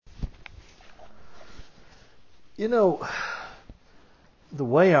You know, the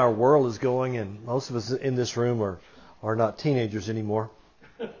way our world is going, and most of us in this room are not teenagers anymore,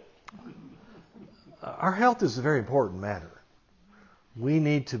 our health is a very important matter. We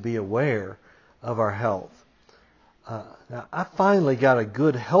need to be aware of our health. Now, I finally got a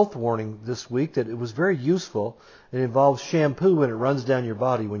good health warning this week that it was very useful. It involves shampoo and it runs down your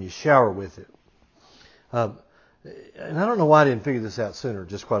body when you shower with it. And I don't know why I didn't figure this out sooner,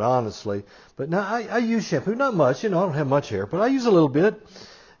 just quite honestly. But now I use shampoo, not much, I don't have much hair, but I use a little bit.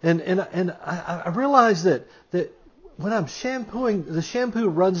 And I realize that when I'm shampooing, the shampoo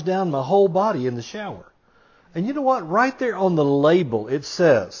runs down my whole body in the shower. And you know what? Right there on the label, it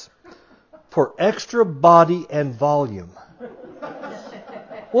says, for extra body and volume.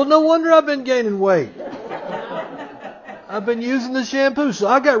 Well, no wonder I've been gaining weight. I've been using the shampoo, so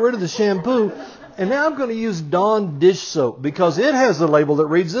I got rid of the shampoo. And now I'm going to use Dawn dish soap because it has a label that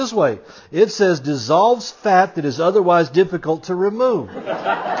reads this way. It says, dissolves fat that is otherwise difficult to remove.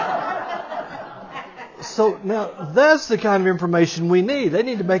 So now that's the kind of information we need. They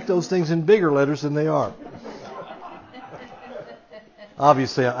need to make those things in bigger letters than they are.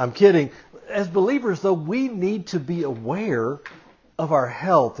 Obviously, I'm kidding. As believers, though, we need to be aware of our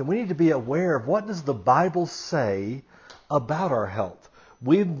health. And we need to be aware of what does the Bible say about our health.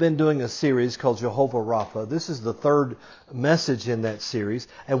 We've been doing a series called Jehovah Rapha. This is the third message in that series.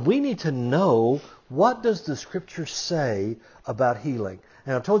 And we need to know, what does the Scripture say about healing?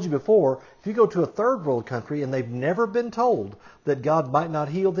 And I've told you before, if you go to a third world country and they've never been told that God might not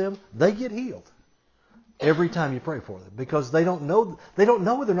heal them, they get healed every time you pray for them because they don't know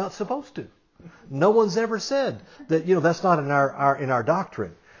they're not supposed to. No one's ever said that, that's not in our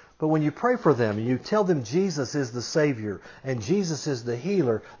doctrine. But when you pray for them and you tell them Jesus is the Savior and Jesus is the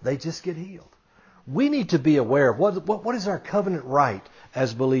healer, they just get healed. We need to be aware of what is our covenant right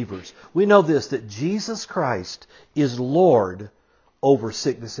as believers. We know this, that Jesus Christ is Lord over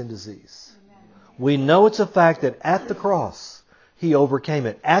sickness and disease. We know it's a fact that at the cross, He overcame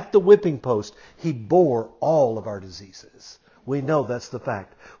it. At the whipping post, He bore all of our diseases. We know that's the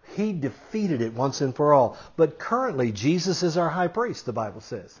fact. He defeated it once and for all. But currently, Jesus is our high priest, the Bible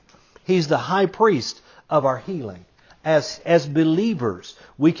says. He's the high priest of our healing. As believers,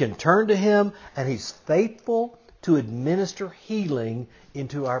 we can turn to Him, and He's faithful to administer healing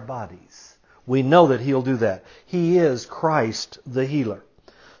into our bodies. We know that He'll do that. He is Christ the healer.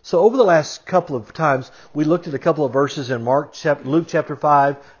 So over the last couple of times, we looked at a couple of verses in Luke chapter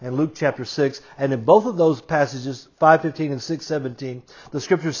 5 and Luke chapter 6. And in both of those passages, 5:15 and 6:17, the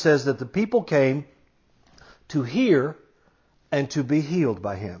Scripture says that the people came to hear and to be healed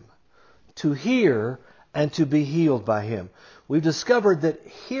by Him. To hear and to be healed by Him. We've discovered that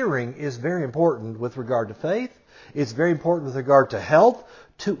hearing is very important with regard to faith. It's very important with regard to health.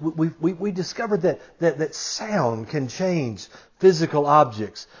 We discovered that sound can change physical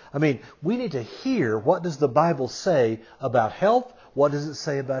objects. I mean, we need to hear, what does the Bible say about health? What does it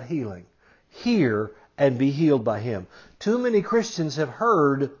say about healing? Hear and be healed by Him. Too many Christians have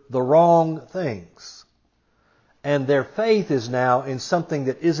heard the wrong things. And their faith is now in something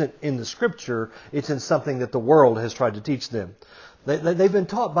that isn't in the Scripture. It's in something that the world has tried to teach them. They've been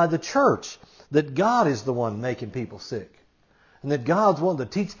taught by the church that God is the one making people sick. And that God's wanting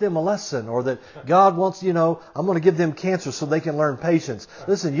to teach them a lesson, or that God wants, I'm going to give them cancer so they can learn patience.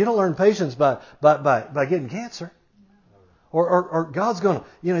 Listen, you don't learn patience by getting cancer. Or God's going to,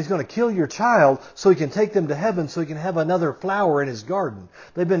 He's going to kill your child so He can take them to heaven so He can have another flower in His garden.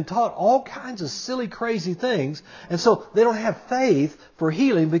 They've been taught all kinds of silly, crazy things. And so they don't have faith for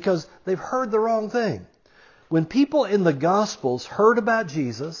healing because they've heard the wrong thing. When people in the Gospels heard about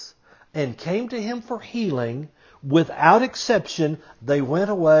Jesus and came to Him for healing, without exception, they went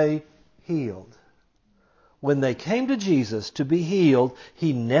away healed. When they came to Jesus to be healed,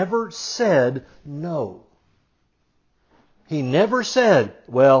 He never said no. He never said,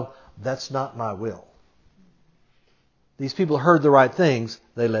 well, that's not my will. These people heard the right things.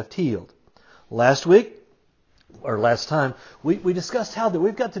 They left healed. Last time, we discussed how that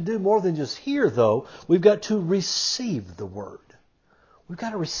we've got to do more than just hear, though. We've got to receive the Word. We've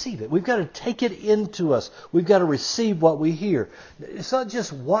got to receive it. We've got to take it into us. We've got to receive what we hear. It's not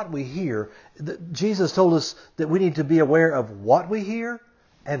just what we hear. Jesus told us that we need to be aware of what we hear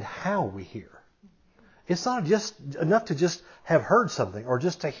and how we hear. It's not just enough to just have heard something or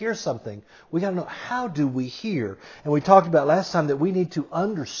just to hear something. We've got to know, how do we hear? And we talked about last time that we need to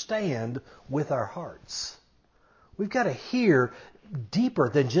understand with our hearts. We've got to hear deeper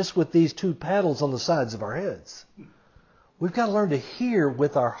than just with these two paddles on the sides of our heads. We've got to learn to hear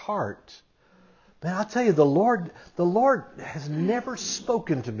with our heart. Man, I'll tell you, the Lord has never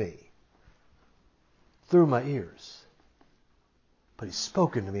spoken to me through my ears, but He's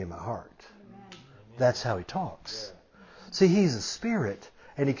spoken to me in my heart. That's how He talks. See, He's a spirit,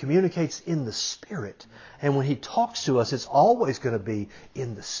 and He communicates in the Spirit. And when He talks to us, it's always going to be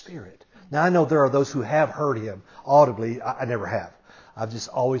in the Spirit. Now, I know there are those who have heard Him audibly. I never have. I've just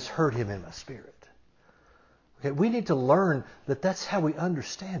always heard Him in my spirit. Okay, we need to learn that that's how we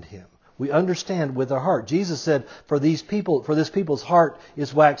understand Him. We understand with our heart. Jesus said, for this people's heart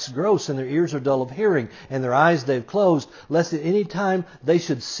is waxed gross, and their ears are dull of hearing, and their eyes they've closed, lest at any time they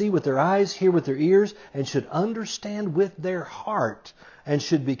should see with their eyes, hear with their ears, and should understand with their heart, and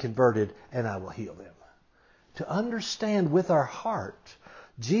should be converted, and I will heal them. To understand with our heart.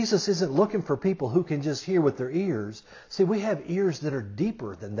 Jesus isn't looking for people who can just hear with their ears. See, we have ears that are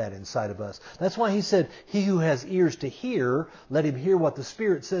deeper than that inside of us. That's why He said, he who has ears to hear, let him hear what the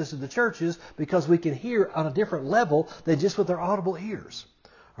Spirit says to the churches, because we can hear on a different level than just with our audible ears.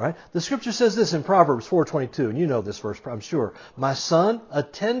 All right? The Scripture says this in Proverbs 4:22, and you know this verse, I'm sure. My son,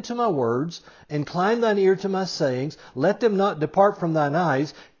 attend to my words, incline thine ear to my sayings, let them not depart from thine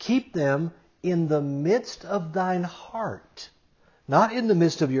eyes, keep them in the midst of thine heart. Not in the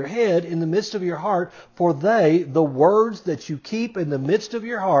midst of your head, in the midst of your heart. For they, the words that you keep in the midst of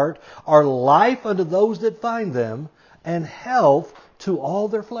your heart, are life unto those that find them, and health to all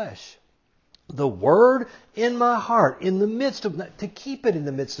their flesh. The word in my heart, in the midst of, to keep it in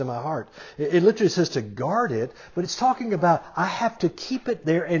the midst of my heart. It literally says to guard it, but it's talking about I have to keep it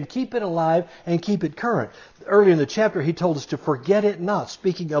there and keep it alive and keep it current. Earlier in the chapter, He told us to forget it not,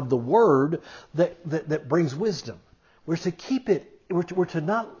 speaking of the word that brings wisdom. We're to keep it. We're to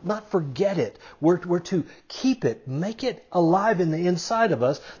not forget it. We're to keep it, make it alive in the inside of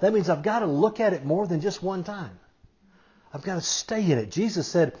us. That means I've got to look at it more than just one time. I've got to stay in it. Jesus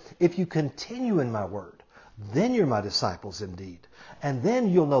said, if you continue in my word, then you're my disciples indeed. And then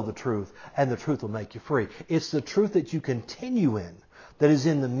you'll know the truth, and the truth will make you free. It's the truth that you continue in, that is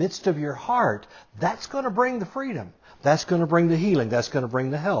in the midst of your heart. That's going to bring the freedom. That's going to bring the healing. That's going to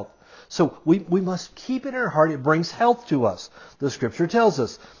bring the health. So we must keep it in our heart. It brings health to us. The Scripture tells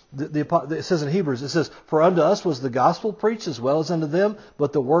us. It says in Hebrews, it says, for unto us was the gospel preached as well as unto them,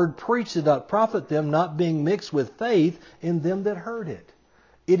 but the word preached did not profit them, not being mixed with faith in them that heard it.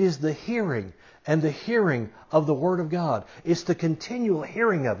 It is the hearing and the hearing of the Word of God. It's the continual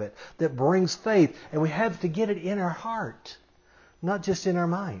hearing of it that brings faith. And we have to get it in our heart, not just in our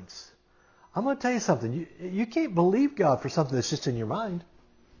minds. I'm going to tell you something. You can't believe God for something that's just in your mind.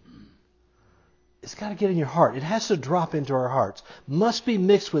 It's got to get in your heart. It has to drop into our hearts. Must be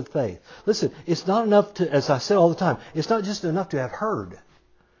mixed with faith. Listen, it's not enough to, as I said all the time, it's not just enough to have heard.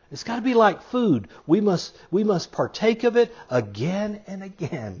 It's got to be like food. We must partake of it again and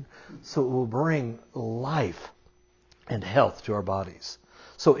again, so it will bring life and health to our bodies.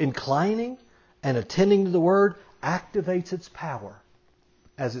 So inclining and attending to the Word activates its power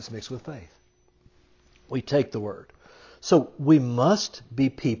as it's mixed with faith. We take the Word. So we must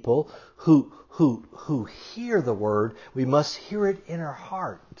be people who hear the Word. We must hear it in our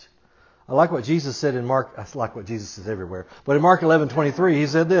heart. I like what Jesus said in Mark. I like what Jesus says everywhere. But in Mark 11:23, He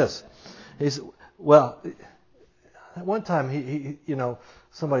said this. He said, well, at one time,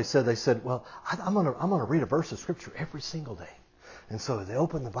 somebody said, they said, well, I'm going to read a verse of Scripture every single day. And so they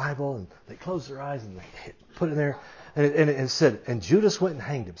opened the Bible and they closed their eyes and they put it in there. And it said, and Judas went and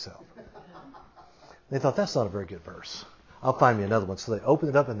hanged himself. They thought, that's not a very good verse. I'll find me another one. So they opened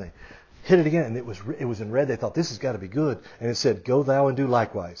it up and they hit it again, and it was in red. They thought, this has got to be good. And it said, go thou and do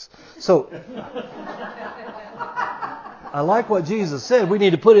likewise. So I like what Jesus said. We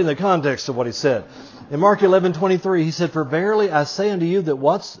need to put it in the context of what He said. In Mark 11:23, He said, for verily I say unto you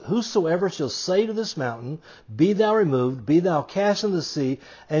that whosoever shall say to this mountain, be thou removed, be thou cast into the sea,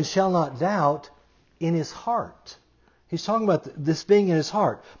 and shall not doubt in his heart. He's talking about this being in his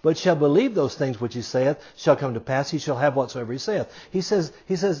heart. But shall believe those things which he saith shall come to pass. He shall have whatsoever he saith. He says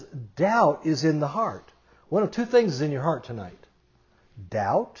doubt is in the heart. One of two things is in your heart tonight.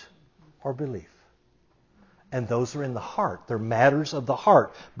 Doubt or belief. And those are in the heart. They're matters of the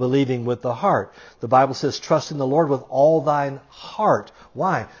heart. Believing with the heart. The Bible says, trust in the Lord with all thine heart.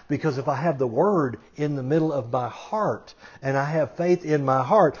 Why? Because if I have the Word in the middle of my heart, and I have faith in my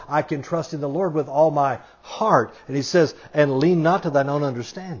heart, I can trust in the Lord with all my heart. And He says, and lean not to thine own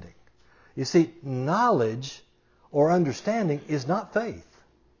understanding. You see, knowledge or understanding is not faith.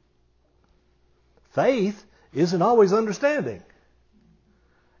 Faith isn't always understanding.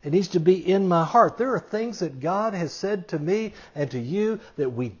 It needs to be in my heart. There are things that God has said to me and to you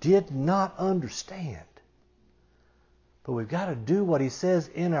that we did not understand. But we've got to do what He says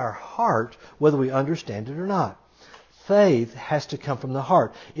in our heart, whether we understand it or not. Faith has to come from the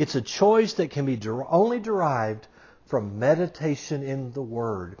heart. It's a choice that can be only derived from meditation in the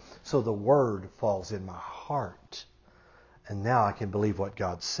Word. So the Word falls in my heart. And now I can believe what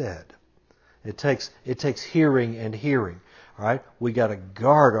God said. It takes hearing and hearing. All right? We got to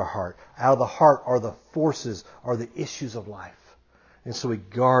guard our heart. Out of the heart are the forces, are the issues of life. And so we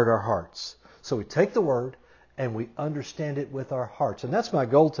guard our hearts. So we take the Word and we understand it with our hearts. And that's my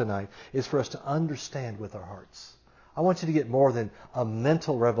goal tonight, is for us to understand with our hearts. I want you to get more than a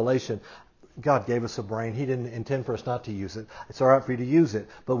mental revelation. God gave us a brain. He didn't intend for us not to use it. It's all right for you to use it,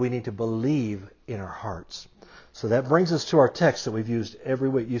 but we need to believe in our hearts. So that brings us to our text that we've used every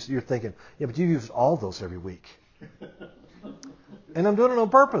week. You're thinking, yeah, but you use all those every week. And I'm doing it on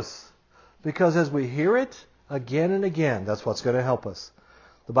purpose. Because as we hear it again and again, that's what's going to help us.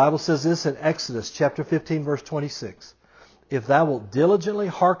 The Bible says this in Exodus chapter 15, verse 26. If thou wilt diligently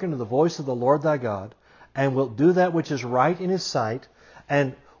hearken to the voice of the Lord thy God, and wilt do that which is right in His sight,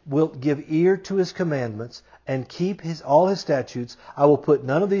 and wilt give ear to His commandments, and keep all His statutes, I will put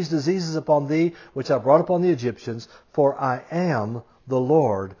none of these diseases upon thee, which I brought upon the Egyptians, for I am the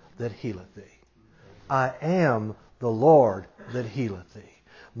Lord that healeth thee. I am the Lord that healeth thee.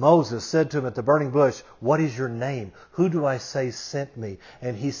 Moses said to him at the burning bush, what is your name? Who do I say sent me?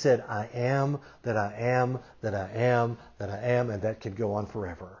 And he said, I am that I am, that I am, that I am, and that can go on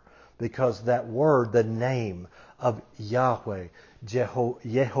forever. Because that word, the name of Yahweh,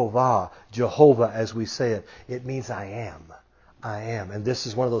 Jehovah, Jehovah as we say it, it means I am. I am. And this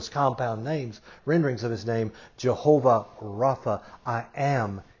is one of those compound names, renderings of His name, Jehovah Rapha. I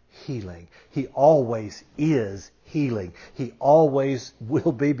am healing. He always is healing. He always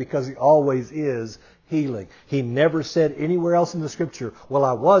will be, because He always is healing. He never said anywhere else in the Scripture, well,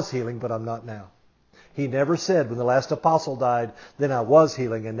 I was healing, but I'm not now. He never said, when the last apostle died, then I was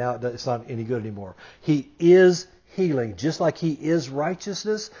healing, and now it's not any good anymore. He is healing, just like He is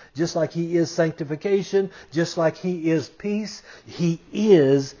righteousness, just like He is sanctification, just like He is peace. He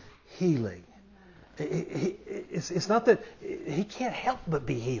is healing. It's not that He can't help but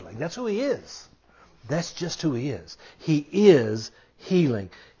be healing. That's who He is. That's just who He is. He is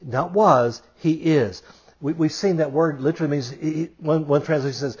healing. Not was, He is. We've seen that word literally means, one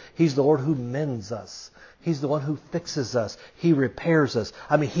translation says, He's the Lord who mends us. He's the one who fixes us. He repairs us.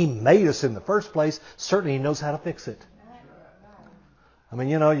 I mean, He made us in the first place. Certainly He knows how to fix it. I mean,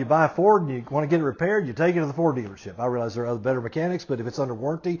 you buy a Ford and you want to get it repaired, you take it to the Ford dealership. I realize there are other better mechanics, but if it's under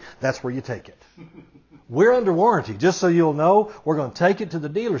warranty, that's where you take it. We're under warranty. Just so you'll know, we're going to take it to the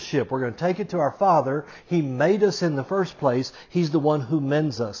dealership. We're going to take it to our Father. He made us in the first place. He's the one who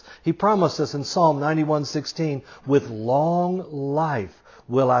mends us. He promised us in Psalm 91:16, with long life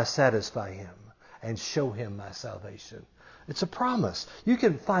will I satisfy him and show him my salvation. It's a promise. You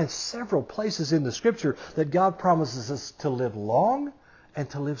can find several places in the Scripture that God promises us to live long and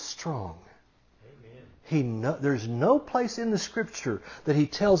to live strong. There's no place in the Scripture that He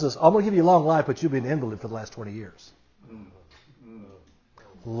tells us, I'm going to give you a long life, but you'll be an invalid for the last 20 years.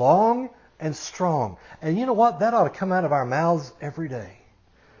 Long and strong. And you know what? That ought to come out of our mouths every day.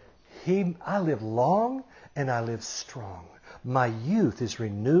 I live long and I live strong. My youth is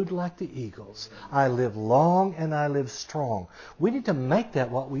renewed like the eagles. I live long and I live strong. We need to make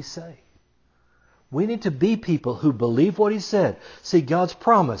that what we say. We need to be people who believe what He said. See, God's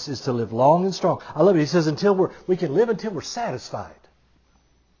promise is to live long and strong. I love it. He says we can live until we're satisfied.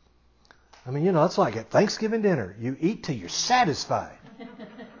 I mean, it's like at Thanksgiving dinner. You eat till you're satisfied.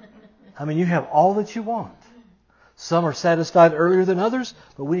 I mean, you have all that you want. Some are satisfied earlier than others,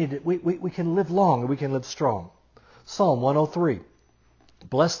 but we can live long and we can live strong. Psalm 103.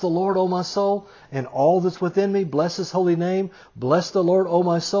 Bless the Lord, O my soul, and all that's within me. Bless His holy name. Bless the Lord, O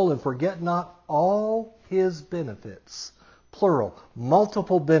my soul, and forget not all His benefits. Plural,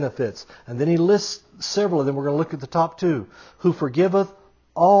 multiple benefits. And then He lists several of them. We're going to look at the top two. Who forgiveth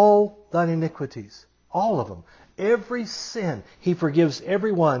all thine iniquities. All of them. Every sin He forgives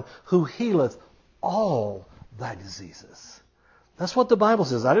everyone. Who healeth all thy diseases. That's what the Bible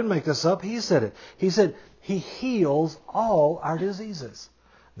says. I didn't make this up. He said it. He said He heals all our diseases.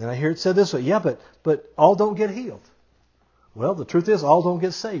 Then I hear it said this way. Yeah, but all don't get healed. Well, the truth is all don't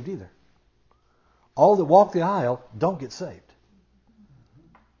get saved either. All that walk the aisle don't get saved.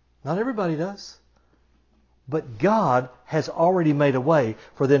 Not everybody does. But God has already made a way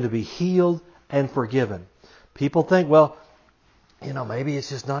for them to be healed and forgiven. People think, well, maybe it's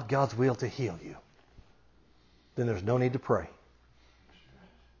just not God's will to heal you. Then there's no need to pray.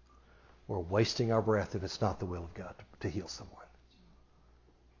 We're wasting our breath if it's not the will of God to heal someone.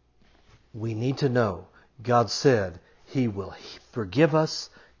 We need to know God said He will forgive us.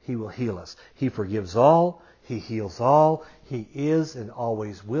 He will heal us. He forgives all. He heals all. He is and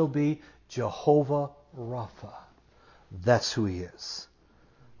always will be Jehovah Rapha. That's who He is.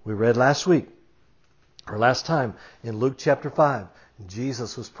 We read last time in Luke chapter 5.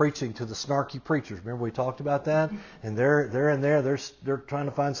 Jesus was preaching to the snarky preachers. Remember we talked about that? And they're in there. They're trying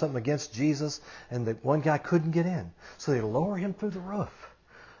to find something against Jesus. And the one guy couldn't get in. So they lower him through the roof.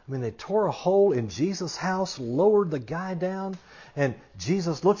 I mean, they tore a hole in Jesus' house, lowered the guy down. And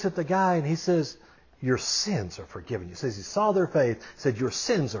Jesus looks at the guy and He says, your sins are forgiven you. He says He saw their faith. He said, your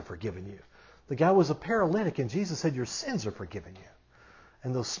sins are forgiven you. The guy was a paralytic and Jesus said, your sins are forgiven you.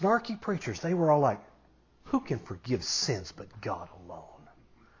 And those snarky preachers, they were all like, who can forgive sins but God alone?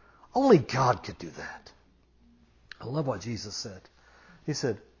 Only God could do that. I love what Jesus said. He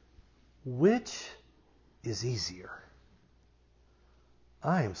said, which is easier?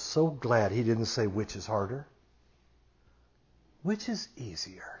 I am so glad He didn't say which is harder. Which is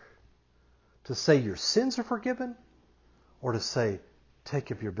easier? To say your sins are forgiven or to say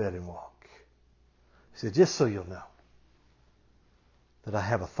take up your bed and walk? He said, just so you'll know that I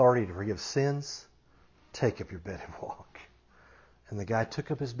have authority to forgive sins, take up your bed and walk. And the guy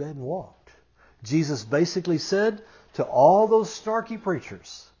took up his bed and walked. Jesus basically said to all those snarky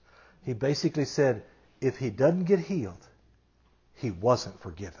preachers, He basically said, if he doesn't get healed, he wasn't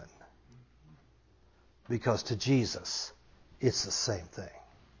forgiven. Because to Jesus, it's the same thing.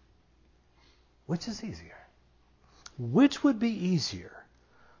 Which is easier? Which would be easier?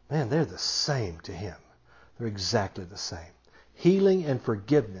 Man, they're the same to Him. They're exactly the same. Healing and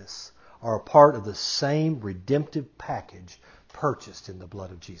forgiveness are a part of the same redemptive package purchased in the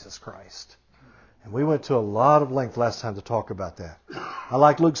blood of Jesus Christ. And we went to a lot of length last time to talk about that. I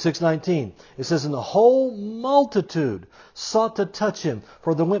like Luke 6:19. It says, and the whole multitude sought to touch Him,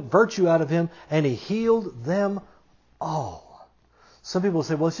 for there went virtue out of Him, and He healed them all. Some people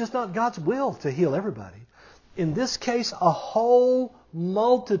say, well, it's just not God's will to heal everybody. In this case, a whole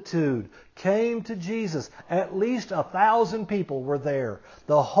multitude came to Jesus. At least 1,000 people were there.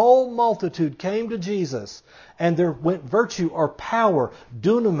 The whole multitude came to Jesus. And there went virtue or power,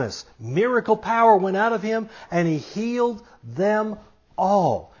 dunamis, miracle power went out of Him. And He healed them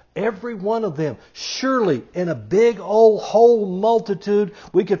all. Every one of them. Surely in a big old whole multitude,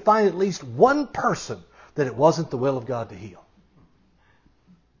 we could find at least one person that it wasn't the will of God to heal.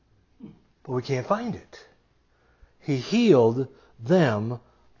 But we can't find it. He healed them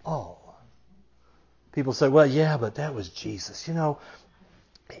all. People say, well, yeah, but that was Jesus. You know,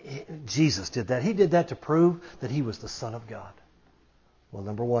 Jesus did that. He did that to prove that He was the Son of God. Well,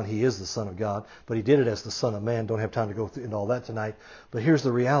 number one, He is the Son of God, but He did it as the Son of Man. Don't have time to go into all that tonight. But here's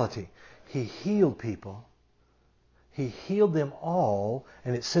the reality. He healed people. He healed them all,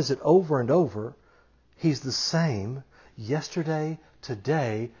 and it says it over and over. He's the same yesterday,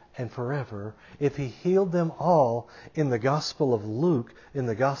 today, and forever. If He healed them all in the Gospel of Luke, in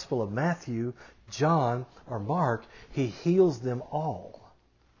the Gospel of Matthew, John, or Mark, He heals them all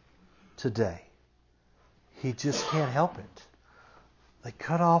today. He just can't help it. They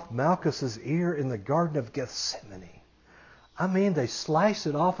cut off Malchus's ear in the Garden of Gethsemane. I mean, they sliced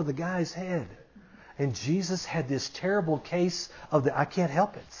it off of the guy's head. And Jesus had this terrible case of I can't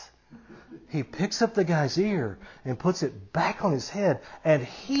help it. He picks up the guy's ear and puts it back on his head and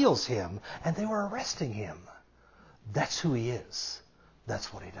heals him. And they were arresting him. That's who He is.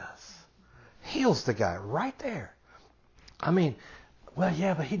 That's what He does. Heals the guy right there. I mean, well,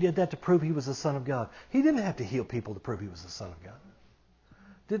 yeah, but He did that to prove He was the Son of God. He didn't have to heal people to prove He was the Son of God.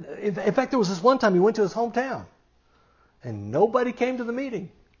 In fact, there was this one time He went to his hometown. And nobody came to the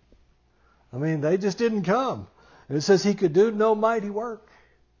meeting. I mean, they just didn't come. And it says He could do no mighty work.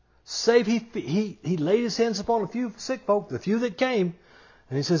 Save he laid His hands upon a few sick folk, the few that came,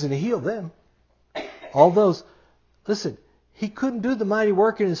 and He says, and He healed them. All those. Listen, He couldn't do the mighty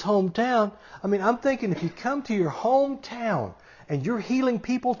work in His hometown. I mean, I'm thinking if you come to your hometown and you're healing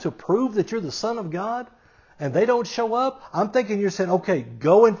people to prove that you're the Son of God, and they don't show up, I'm thinking you're saying, okay,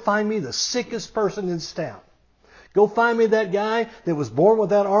 go and find me the sickest person in this town. Go find me that guy that was born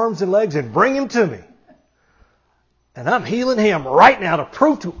without arms and legs and bring him to me. And I'm healing him right now to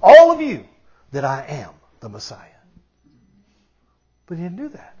prove to all of you that I am the Messiah. But He didn't do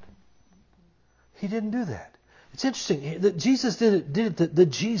that. He didn't do that. It's interesting that Jesus did it the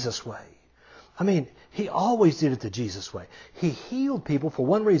Jesus way. I mean, He always did it the Jesus way. He healed people for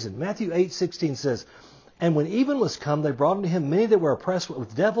one reason. Matthew 8:16 says, and when even was come, they brought unto Him many that were oppressed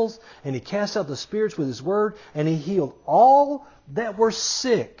with devils, and He cast out the spirits with His word, and He healed all that were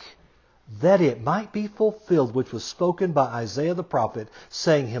sick, that it might be fulfilled which was spoken by Isaiah the prophet,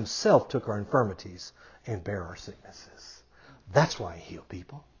 saying, Himself took our infirmities and bare our sicknesses. That's why He healed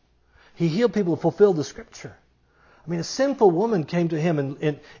people. He healed people to fulfill the Scripture. I mean, a sinful woman came to him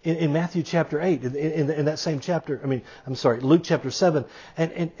in Matthew chapter 8, in that same chapter. Luke chapter 7.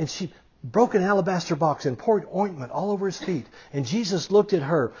 And she broke an alabaster box and poured ointment all over his feet. And Jesus looked at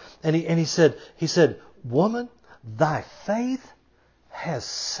her and he said, "Woman, thy faith has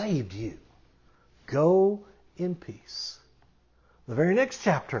saved you. Go in peace." The very next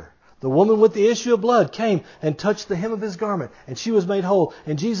chapter, the woman with the issue of blood came and touched the hem of his garment, and she was made whole.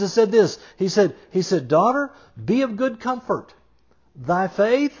 And Jesus said this. He said, "Daughter, be of good comfort. Thy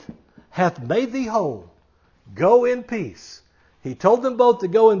faith hath made thee whole. Go in peace." He told them both to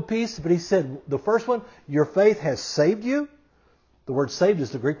go in peace, but he said, the first one, your faith has saved you. The word saved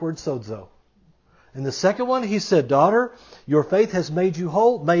is the Greek word sozo. And the second one, he said, daughter, your faith has made you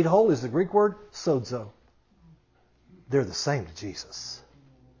whole. Made whole is the Greek word sozo. They're the same to Jesus.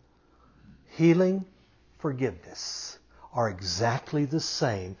 Healing, forgiveness are exactly the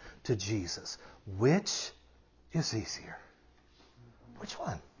same to Jesus. Which is easier? Which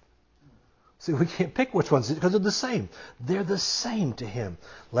one? See, we can't pick which ones because they're the same. They're the same to Him.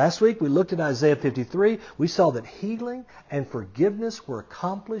 Last week we looked at Isaiah 53. We saw that healing and forgiveness were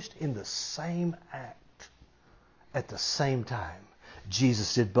accomplished in the same act at the same time.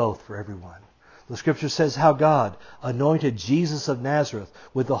 Jesus did both for everyone. The Scripture says how God anointed Jesus of Nazareth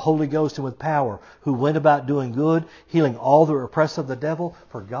with the Holy Ghost and with power, who went about doing good, healing all that were oppressed of the devil,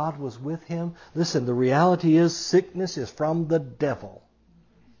 for God was with Him. Listen, the reality is sickness is from the devil.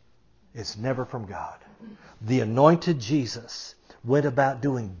 It's never from God. The anointed Jesus went about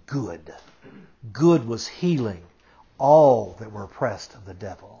doing good. Good was healing all that were oppressed of the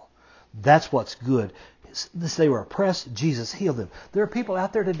devil. That's what's good. They were oppressed, Jesus healed them. There are people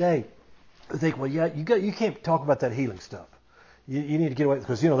out there today who think, well, yeah, you can't talk about that healing stuff. You need to get away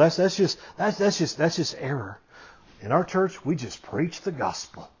because that's just error. In our church, we just preach the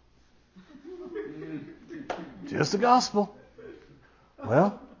gospel. Just the gospel.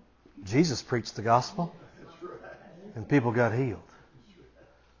 Well, Jesus preached the gospel, and people got healed.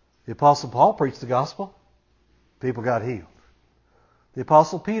 The Apostle Paul preached the gospel, people got healed. The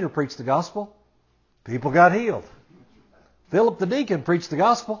Apostle Peter preached the gospel, people got healed. Philip the deacon preached the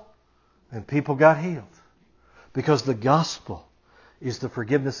gospel, and people got healed. Because the gospel is the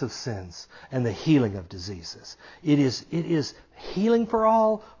forgiveness of sins and the healing of diseases. It is healing for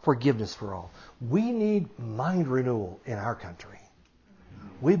all, forgiveness for all. We need mind renewal in our country.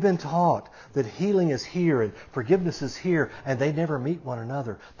 We've been taught that healing is here and forgiveness is here, and they never meet one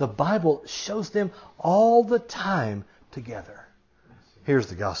another. The Bible shows them all the time together. Here's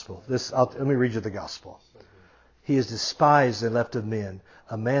the gospel. Let me read you the gospel. He is despised and left of men,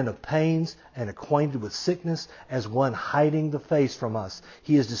 a man of pains and acquainted with sickness, as one hiding the face from us.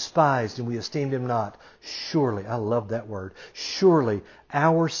 He is despised and we esteemed Him not. Surely, I love that word, surely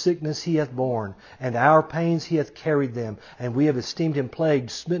our sickness He hath borne, and our pains He hath carried them. And we have esteemed Him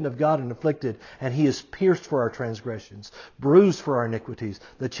plagued, smitten of God, and afflicted. And He is pierced for our transgressions, bruised for our iniquities.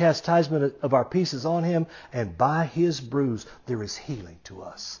 The chastisement of our peace is on Him, and by His bruise there is healing to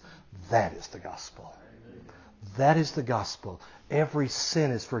us. That is the gospel. That is the gospel. Every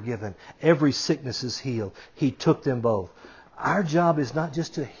sin is forgiven. Every sickness is healed. He took them both. Our job is not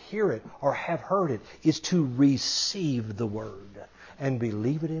just to hear it or have heard it. It's to receive the word and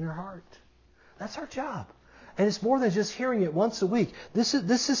believe it in our heart. That's our job. And it's more than just hearing it once a week. This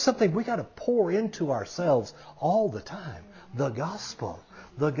is something we got to pour into ourselves all the time. The gospel.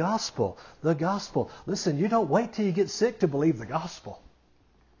 The gospel. The gospel. Listen, you don't wait till you get sick to believe the gospel.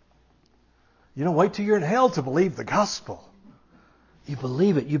 You don't wait till you're in hell to believe the gospel. You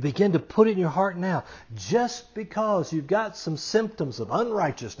believe it. You begin to put it in your heart now. Just because you've got some symptoms of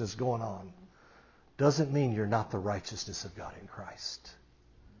unrighteousness going on doesn't mean you're not the righteousness of God in Christ.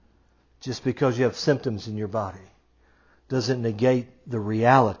 Just because you have symptoms in your body doesn't negate the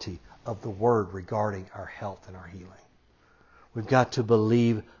reality of the Word regarding our health and our healing. We've got to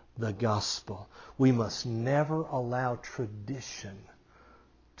believe the gospel. We must never allow tradition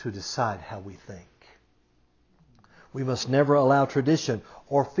to decide how we think. We must never allow tradition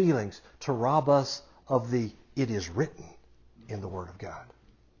or feelings to rob us of the it is written in the Word of God.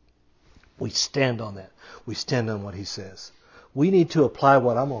 We stand on that. We stand on what He says. We need to apply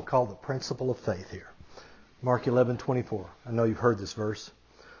what I'm going to call the principle of faith here. Mark 11:24. I know you've heard this verse.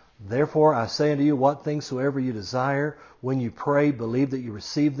 Therefore I say unto you, what things soever you desire, when you pray, believe that you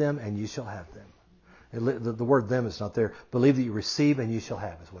receive them, and you shall have them. The word them is not there. Believe that you receive and you shall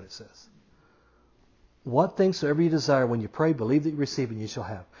have is what it says. What things soever you desire, when you pray, believe that you receive and you shall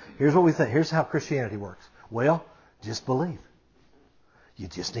have. Here's what we think. Here's how Christianity works. Well, just believe. You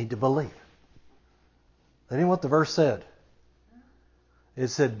just need to believe. That ain't what the verse said. It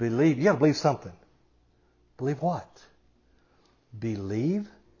said believe. You got to believe something. Believe what? Believe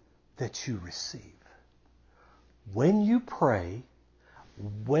that you receive. When you pray,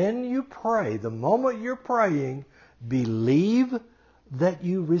 the moment you're praying, believe that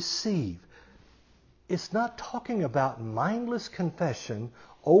you receive. It's not talking about mindless confession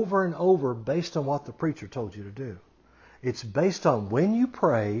over and over based on what the preacher told you to do. It's based on when you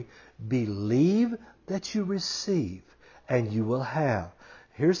pray, believe that you receive, and you will have.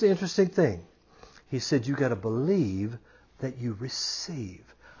 Here's the interesting thing. He said you got to believe that you receive.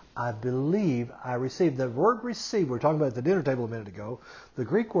 I believe I receive. The word receive, we were talking about at the dinner table a minute ago, the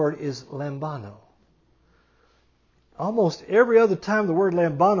Greek word is lambano. Almost every other time the word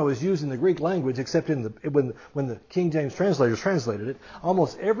lambano is used in the Greek language, except when the King James translators translated it,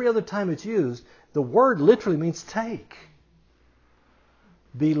 almost every other time it's used, the word literally means take.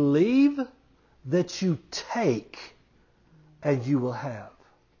 Believe that you take and you will have.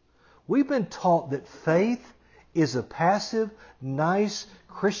 We've been taught that faith is a passive, nice,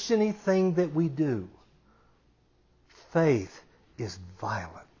 Christian-y thing that we do. Faith is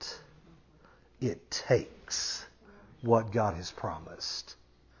violent. It takes what God has promised.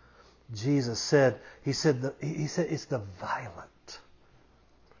 Jesus said, He said it's the violent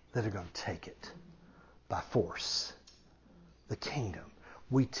that are going to take it by force. The kingdom.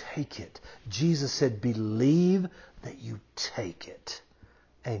 We take it. Jesus said, believe that you take it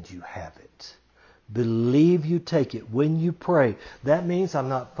and you have it. Believe you take it when you pray. That means I'm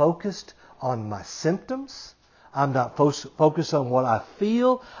not focused on my symptoms. I'm not focused on what I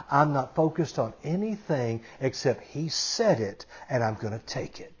feel. I'm not focused on anything except He said it and I'm going to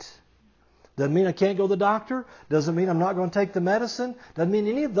take it. Doesn't mean I can't go to the doctor. Doesn't mean I'm not going to take the medicine. Doesn't mean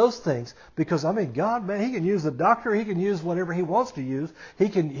any of those things. Because, God, man, He can use the doctor. He can use whatever He wants to use. He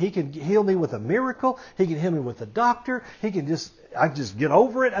can heal me with a miracle. He can heal me with a doctor. I just get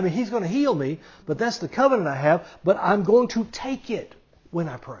over it. He's going to heal me. But that's the covenant I have. But I'm going to take it when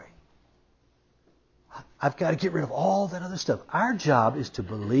I pray. I've got to get rid of all that other stuff. Our job is to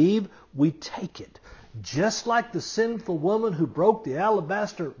believe we take it. Just like the sinful woman who broke the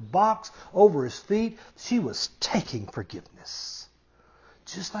alabaster box over His feet, she was taking forgiveness.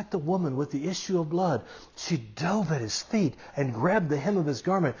 Just like the woman with the issue of blood, she dove at His feet and grabbed the hem of His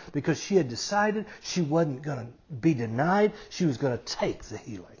garment because she had decided she wasn't going to be denied. She was going to take the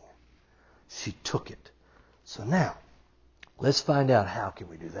healing. She took it. So now, let's find out how can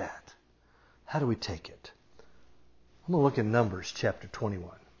we do that. How do we take it? I'm going to look at Numbers chapter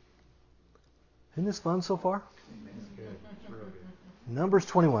 21. Isn't this fun so far? Numbers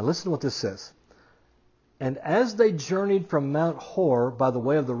 21. Listen to what this says. And as they journeyed from Mount Hor by the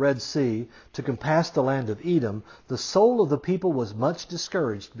way of the Red Sea to compass the land of Edom, the soul of the people was much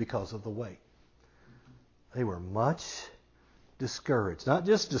discouraged because of the way. They were much discouraged. Not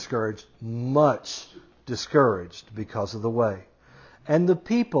just discouraged, much discouraged because of the way. And the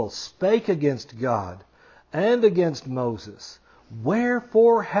people spake against God and against Moses.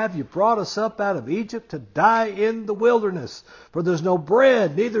 Wherefore have you brought us up out of Egypt to die in the wilderness? For there's no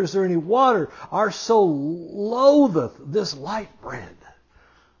bread, neither is there any water. Our soul loatheth this light bread.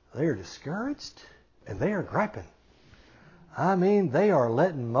 They are discouraged and they are griping. They are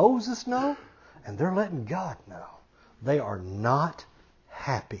letting Moses know and they're letting God know. They are not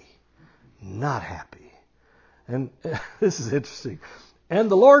happy. Not happy. And this is interesting. And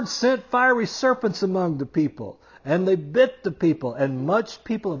the Lord sent fiery serpents among the people, and they bit the people, and much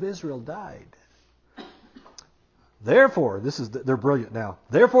people of Israel died. Therefore, they're brilliant now.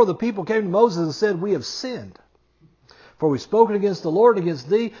 Therefore the people came to Moses and said, we have sinned. For we've spoken against the Lord and against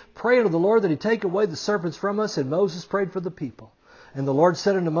thee. Pray unto the Lord that He take away the serpents from us. And Moses prayed for the people. And the Lord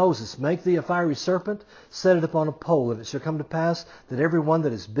said unto Moses, make thee a fiery serpent, set it upon a pole, and it shall come to pass that every one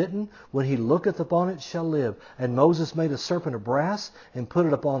that is bitten, when he looketh upon it, shall live. And Moses made a serpent of brass, and put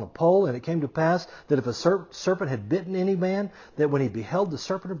it upon a pole, and it came to pass that if a serpent had bitten any man, that when he beheld the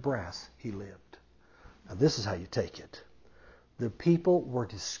serpent of brass, he lived. Now this is how you take it. The people were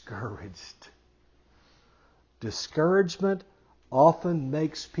discouraged. Discouragement often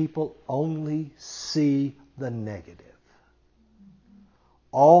makes people only see the negative.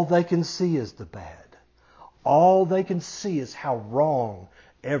 All they can see is the bad. All they can see is how wrong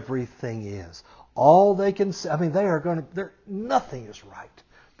everything is. All they can see, nothing is right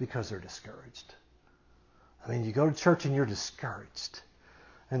because they're discouraged. You go to church and you're discouraged.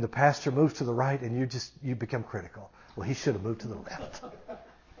 And the pastor moves to the right and you become critical. Well, he should have moved to the left.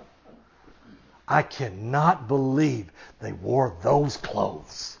 I cannot believe they wore those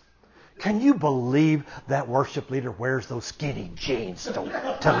clothes. Can you believe that worship leader wears those skinny jeans to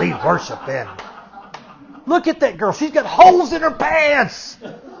lead worship in? Look at that girl. She's got holes in her pants.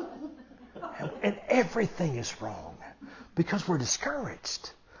 And everything is wrong because we're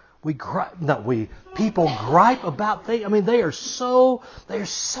discouraged. People gripe about things. I mean, they are so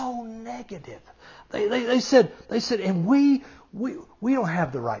negative. They said, and we don't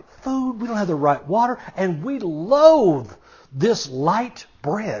have the right food, we don't have the right water, and we loathe this light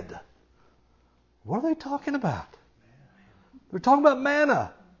bread. What are they talking about? They're talking about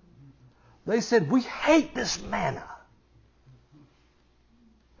manna. They said, we hate this manna.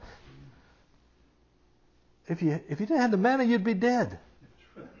 If you didn't have the manna, you'd be dead.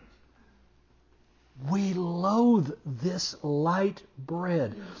 We loathe this light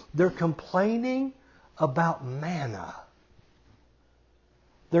bread. They're complaining about manna.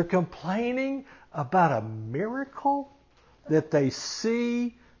 They're complaining about a miracle that they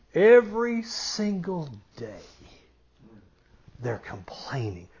see every single day. They're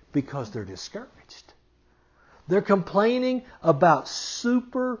complaining because they're discouraged. They're complaining about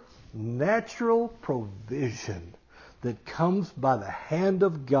supernatural provision that comes by the hand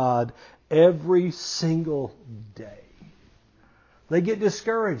of God every single day. They get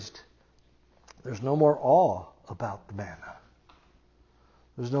discouraged. There's no more awe about the manna.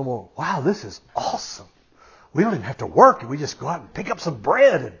 There's no more, wow, this is awesome. We don't even have to work. We just go out and pick up some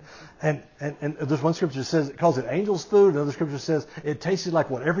bread. And there's one scripture that says, it calls it angel's food. Another scripture says it tasted like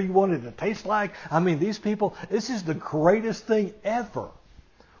whatever you wanted it to taste like. I mean, these people, this is the greatest thing ever.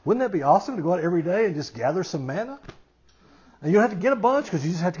 Wouldn't that be awesome to go out every day and just gather some manna? And you don't have to get a bunch because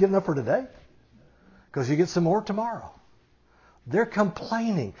you just have to get enough for today. Because you get some more tomorrow. They're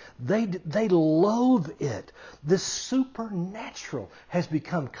complaining. They loathe it. This supernatural has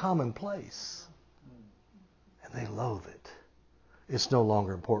become commonplace. And they loathe it. It's no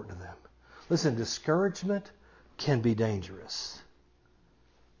longer important to them. Listen, discouragement can be dangerous.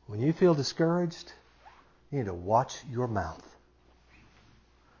 When you feel discouraged, you need to watch your mouth.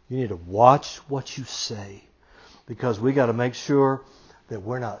 You need to watch what you say. Because we got to make sure that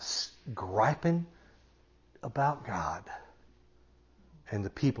we're not griping about God and the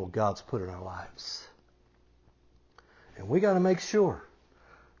people God's put in our lives. And we got to make sure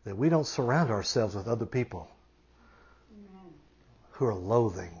that we don't surround ourselves with other people who are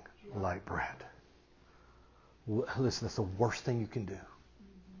loathing light bread. Listen, that's the worst thing you can do.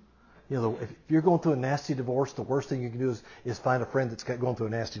 You know, if you're going through a nasty divorce, the worst thing you can do is find a friend that's going through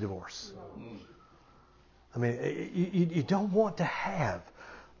a nasty divorce. I mean, you don't want to have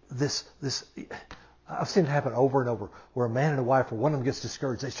this. I've seen it happen over and over, where a man and a wife, where one of them gets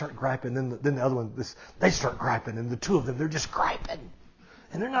discouraged, they start griping, then the other one, they start griping, and the two of them, they're just griping,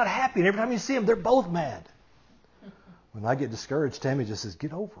 and they're not happy. And every time you see them, they're both mad. When I get discouraged, Tammy just says,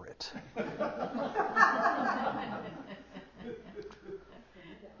 "Get over it."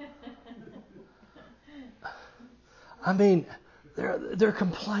 I mean, they're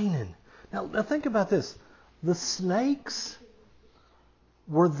complaining. Now think about this. The snakes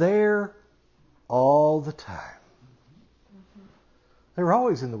were there all the time. They were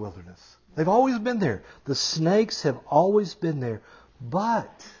always in the wilderness. They've always been there. The snakes have always been there.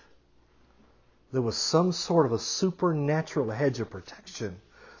 But there was some sort of a supernatural hedge of protection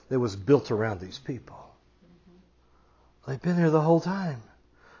that was built around these people. They've been there the whole time.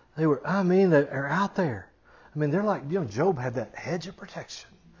 They're out there. I mean, they're like, Job had that hedge of protection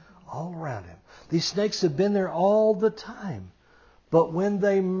all around him. These snakes have been there all the time. But when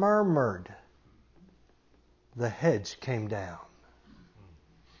they murmured, the hedge came down.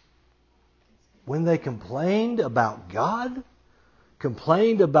 When they complained about God,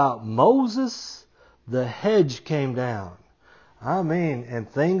 complained about Moses, the hedge came down. I mean, and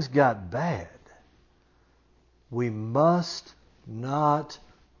things got bad. We must not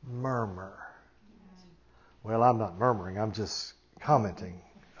murmur. Well, I'm not murmuring. I'm just commenting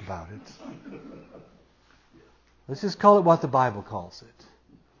about it. Let's just call it what the Bible calls it.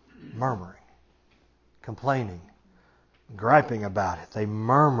 Murmuring. Complaining. Griping about it. They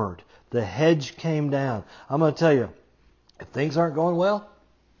murmured. The hedge came down. I'm going to tell you, if things aren't going well,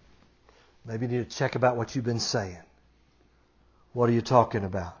 maybe you need to check about what you've been saying. What are you talking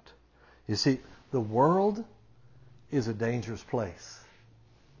about? You see, the world is a dangerous place.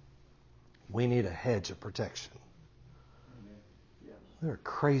 We need a hedge of protection. There are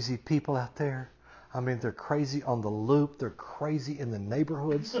crazy people out there. I mean, they're crazy on the loop. They're crazy in the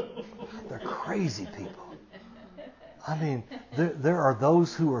neighborhoods. They're crazy people. I mean, there are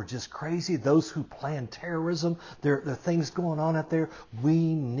those who are just crazy, those who plan terrorism. There are things going on out there.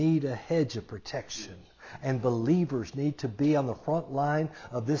 We need a hedge of protection. And believers need to be on the front line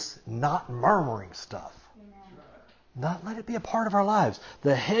of this not murmuring stuff. Not let it be a part of our lives.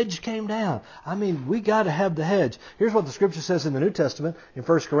 The hedge came down. I mean, we got to have the hedge. Here's what the Scripture says in the New Testament in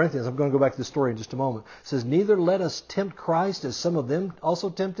 1 Corinthians. I'm going to go back to this story in just a moment. It says, neither let us tempt Christ as some of them also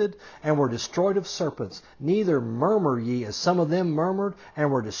tempted and were destroyed of serpents. Neither murmur ye as some of them murmured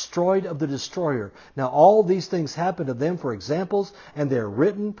and were destroyed of the destroyer. Now all these things happen to them for examples, and they are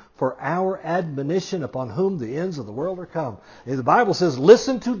written for our admonition, upon whom the ends of the world are come. And the Bible says,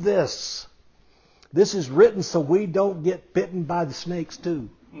 listen to this. This is written so we don't get bitten by the snakes too.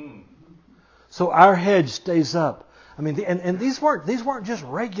 So our hedge stays up. I mean, and these weren't just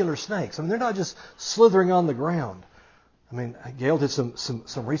regular snakes. I mean, they're not just slithering on the ground. I mean, Gail did some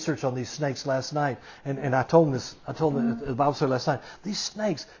research on these snakes last night, and I told him the Bible said last night, these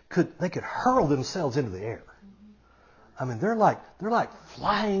snakes could hurl themselves into the air. I mean, they're like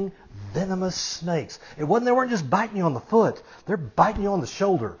flying venomous snakes. They weren't just biting you on the foot. They're biting you on the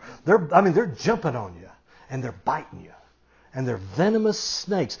shoulder. They're jumping on you and they're biting you. And they're venomous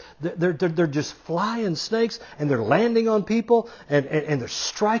snakes. They're just flying snakes, and they're landing on people and they're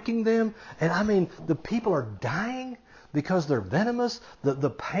striking them. And I mean, the people are dying because they're venomous.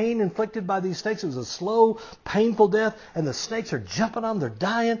 The pain inflicted by these snakes, it was a slow, painful death, and the snakes are jumping on them, they're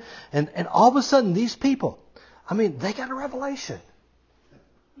dying, and all of a sudden these people, I mean, they got a revelation.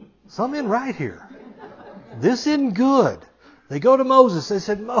 Some in right here. This isn't good. They go to Moses. They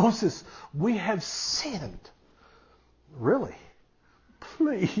said, Moses, we have sinned. Really?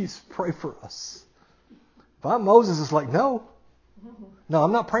 Please pray for us. If I'm Moses, it's like, no,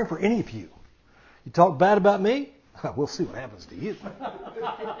 I'm not praying for any of you. You talk bad about me, we'll see what happens to you.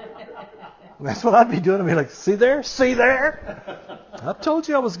 That's what I'd be doing. I'd be like, see there? I've told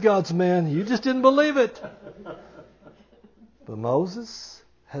you I was God's man. You just didn't believe it. But Moses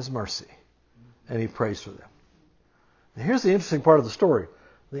has mercy, and he prays for them. Now here's the interesting part of the story.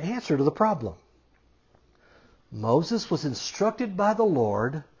 The answer to the problem. Moses was instructed by the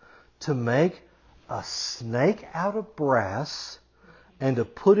Lord to make a snake out of brass and to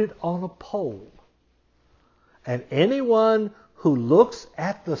put it on a pole. And anyone who looks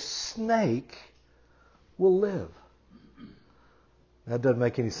at the snake will live. That doesn't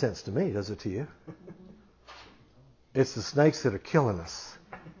make any sense to me, does it to you? It's the snakes that are killing us.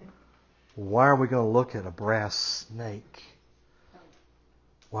 Why are we going to look at a brass snake?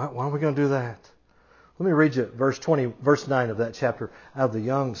 Why are we going to do that? Let me read you verse 9 of that chapter out of the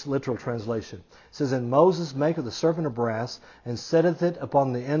Young's literal translation. It says, and Moses maketh the serpent of brass, and setteth it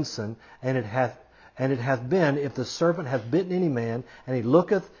upon the ensign, and it hath been, if the serpent hath bitten any man, and he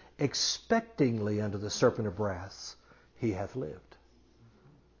looketh expectingly unto the serpent of brass, he hath lived.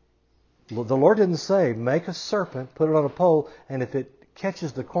 The Lord didn't say, make a serpent, put it on a pole, and if it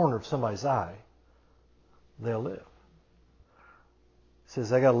catches the corner of somebody's eye, they'll live. He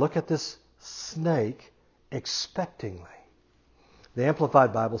says, I got to look at this snake expectingly. The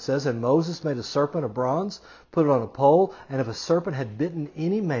Amplified Bible says, and Moses made a serpent of bronze, put it on a pole, and if a serpent had bitten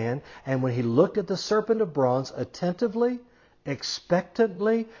any man, and when he looked at the serpent of bronze attentively,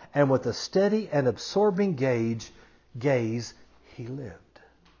 expectantly, and with a steady and absorbing gaze, he lived.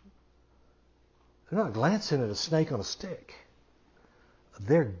 They're not glancing at a snake on a stick.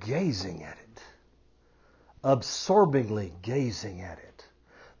 They're gazing at it. Absorbingly gazing at it.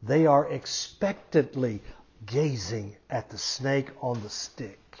 They are expectantly gazing at the snake on the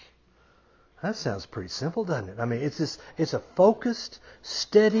stick. That sounds pretty simple, doesn't it? I mean, it's a focused,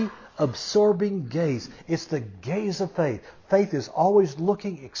 steady, absorbing gaze. It's the gaze of faith. Faith is always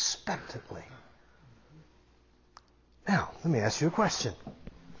looking expectantly. Now, let me ask you a question.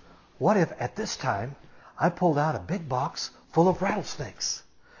 What if at this time I pulled out a big box full of rattlesnakes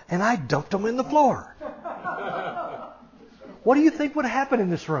and I dumped them in the floor? What do you think would happen in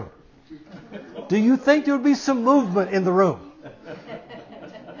this room? Do you think there would be some movement in the room?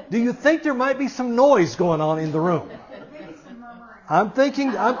 Do you think there might be some noise going on in the room? I'm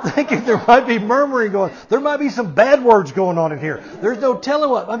thinking there might be murmuring going. There might be some bad words going on in here. There's no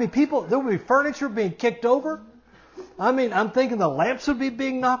telling what. I mean, there would be furniture being kicked over. I mean, I'm thinking the lamps would be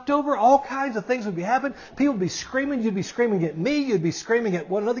being knocked over. All kinds of things would be happening. People would be screaming. You'd be screaming at me. You'd be screaming at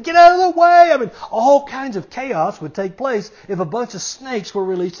one another. Get out of the way. I mean, all kinds of chaos would take place if a bunch of snakes were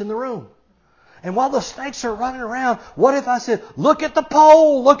released in the room. And while the snakes are running around, what if I said, look at the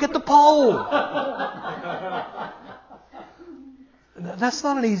pole, look at the pole? That's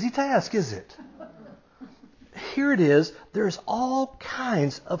not an easy task, is it? Here it is. There's all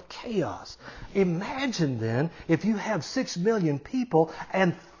kinds of chaos. Imagine then if you have 6 million people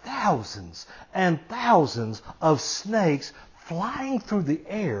and thousands of snakes flying through the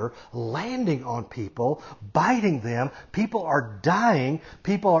air, landing on people, biting them. People are dying.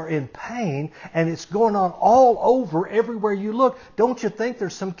 People are in pain. And it's going on all over everywhere you look. Don't you think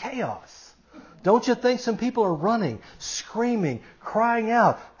there's some chaos? Don't you think some people are running, screaming, crying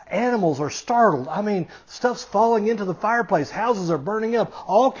out? Animals are startled. I mean, stuff's falling into the fireplace. Houses are burning up.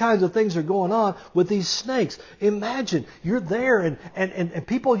 All kinds of things are going on with these snakes. Imagine you're there and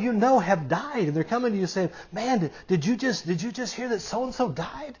people you know have died. And they're coming to you saying, man, did you just hear that so-and-so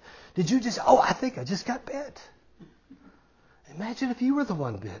died? I think I just got bit. Imagine if you were the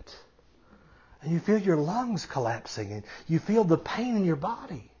one bit. And you feel your lungs collapsing. And you feel the pain in your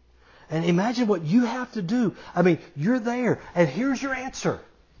body. And imagine what you have to do. I mean, you're there. And here's your answer.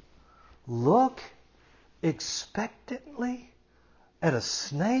 Look expectantly at a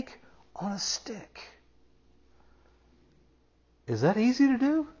snake on a stick. Is that easy to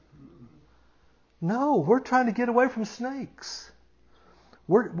do? No, we're trying to get away from snakes.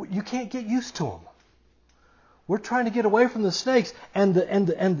 You can't get used to them. We're trying to get away from the snakes, and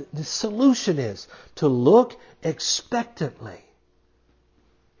the solution is to look expectantly.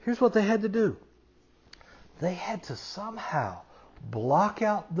 Here's what they had to do. They had to somehow block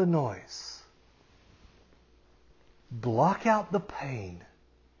out the noise. Block out the pain.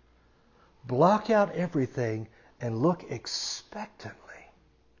 Block out everything and look expectantly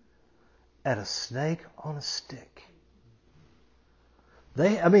at a snake on a stick.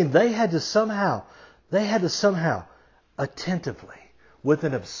 They had to somehow attentively, with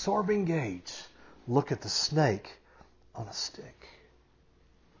an absorbing gaze, look at the snake on a stick.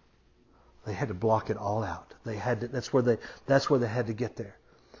 They had to block it all out. That's where they had to get there.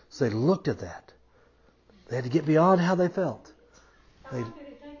 So they looked at that. They had to get beyond how they felt. How long did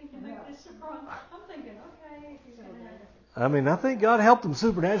it take him to make this surprise? I'm thinking, okay, he's going to have it. I mean, I think God helped them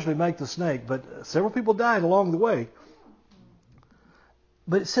supernaturally make the snake, but several people died along the way.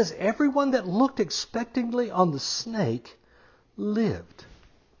 But it says everyone that looked expectantly on the snake lived.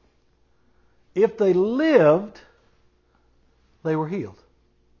 If they lived, they were healed.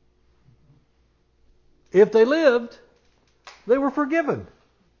 If they lived, they were forgiven.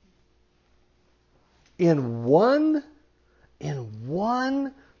 In one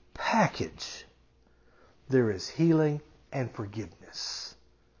package, there is healing and forgiveness.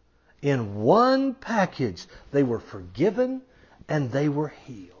 In one package, they were forgiven and they were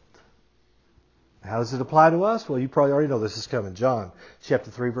healed. How does it apply to us? Well, you probably already know this is coming. John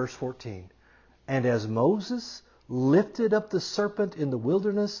chapter 3, verse 14. And as Moses lifted up the serpent in the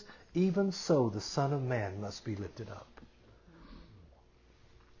wilderness, even so the Son of Man must be lifted up.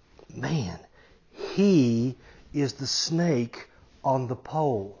 Man, he is the snake on the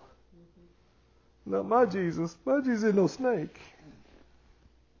pole. Not my Jesus. My Jesus ain't no snake.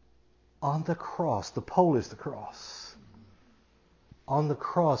 On the cross, the pole is the cross. On the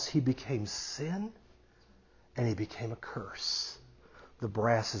cross, he became sin and he became a curse. The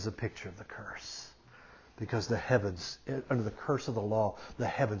brass is a picture of the curse. Because the heavens, under the curse of the law, the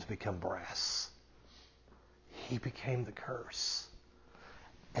heavens become brass. He became the curse.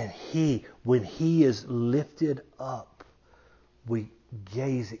 And when he is lifted up, we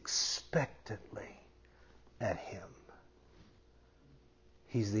gaze expectantly at him.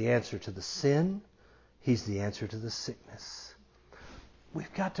 He's the answer to the sin. He's the answer to the sickness.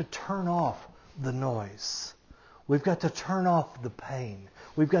 We've got to turn off the noise. We've got to turn off the pain.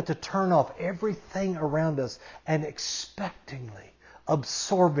 We've got to turn off everything around us and expectingly,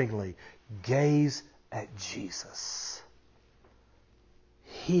 absorbingly gaze at Jesus.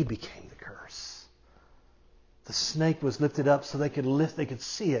 He became the curse. The snake was lifted up so they could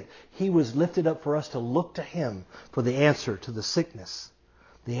see it. He was lifted up for us to look to him for the answer to the sickness,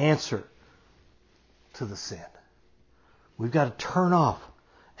 the answer to the sin. We've got to turn off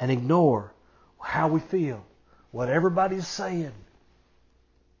and ignore how we feel, what everybody's saying.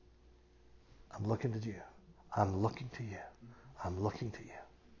 I'm looking to you. I'm looking to you. I'm looking to you.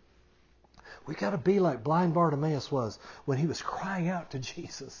 We got to be like blind Bartimaeus was when he was crying out to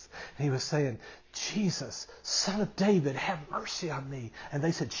Jesus. And he was saying, Jesus, Son of David, have mercy on me. And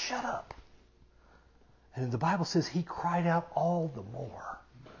they said, shut up. And the Bible says he cried out all the more.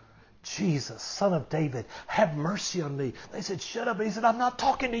 Jesus, Son of David, have mercy on me. They said, shut up. And he said, I'm not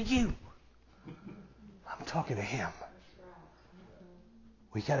talking to you. I'm talking to him.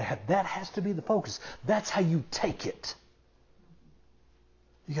 We got to have, that has to be the focus. That's how you take it.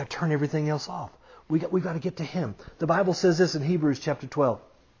 You got to turn everything else off. We got to get to him. The Bible says this in Hebrews chapter 12.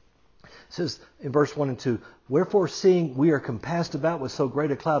 It says in verse 1 and 2, wherefore seeing we are compassed about with so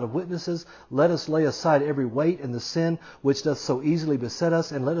great a cloud of witnesses, let us lay aside every weight and the sin which doth so easily beset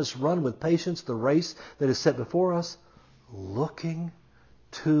us, and let us run with patience the race that is set before us, looking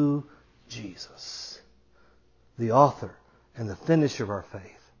to Jesus, the author and the finisher of our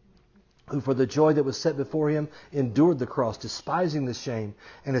faith, who for the joy that was set before him endured the cross, despising the shame,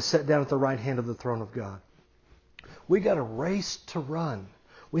 and is set down at the right hand of the throne of God. We got a race to run.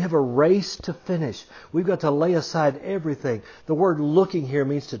 We have a race to finish. We've got to lay aside everything. The word looking here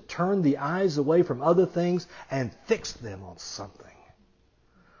means to turn the eyes away from other things and fix them on something.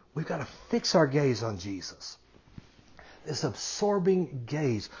 We've got to fix our gaze on Jesus. This absorbing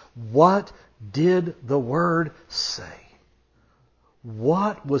gaze. What did the Word say?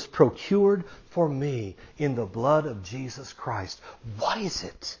 What was procured for me in the blood of Jesus Christ? What is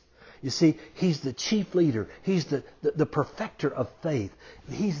it? You see, He's the chief leader. He's the perfecter of faith.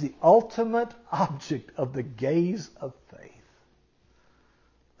 He's the ultimate object of the gaze of faith.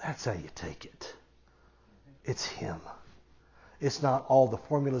 That's how you take it. It's Him. It's not all the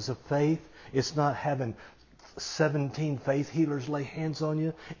formulas of faith. It's not having 17 faith healers lay hands on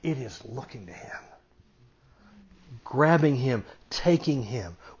you. It is looking to Him. Grabbing Him, taking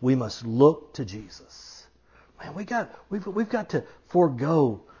Him. We must look to Jesus. Man, we've got to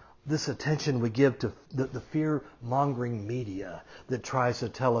forego this attention we give to the fear-mongering media that tries to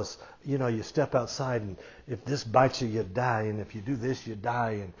tell us, you step outside and if this bites you, you die, and if you do this, you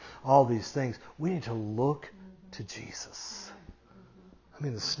die, and all these things. We need to look to Jesus. I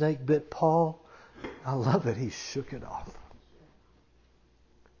mean, the snake bit Paul. I love that he shook it off.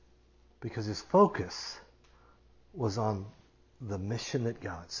 Because his focus was on the mission that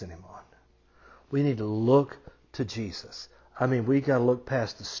God sent him on. We need to look to Jesus. I mean, we've got to look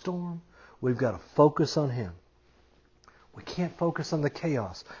past the storm. We've got to focus on Him. We can't focus on the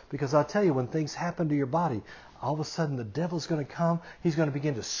chaos. Because I'll tell you, when things happen to your body, all of a sudden the devil's going to come. He's going to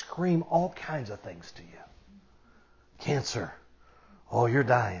begin to scream all kinds of things to you. Cancer. Oh, you're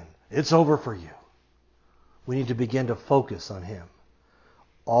dying. It's over for you. We need to begin to focus on Him.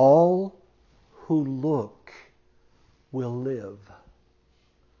 All who look will live.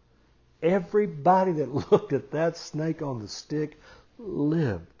 Everybody that looked at that snake on the stick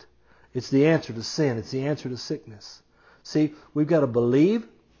lived. It's the answer to sin. It's the answer to sickness. See, we've got to believe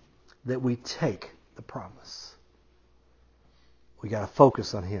that we take the promise. We got to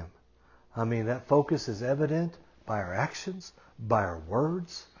focus on Him. I mean, that focus is evident by our actions, by our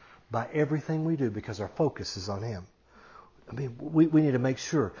words, by everything we do, because our focus is on Him. I mean, we need to make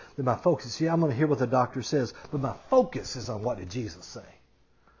sure that my focus, see, I'm going to hear what the doctor says, but my focus is on what did Jesus say.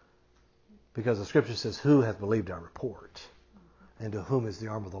 Because the Scripture says, who hath believed our report? And to whom is the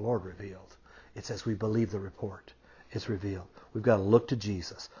arm of the Lord revealed? It says we believe the report. It's revealed. We've got to look to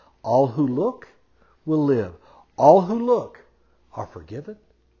Jesus. All who look will live. All who look are forgiven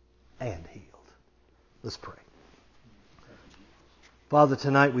and healed. Let's pray. Father,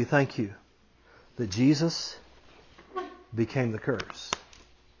 tonight we thank You that Jesus became the curse.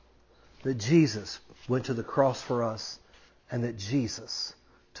 That Jesus went to the cross for us, and that Jesus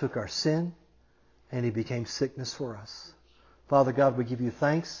took our sin and He became sickness for us. Father God, we give You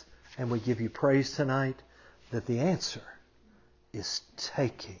thanks and we give You praise tonight that the answer is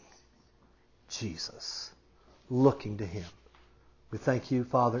taking Jesus, looking to Him. We thank You,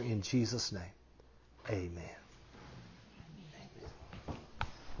 Father, in Jesus' name. Amen.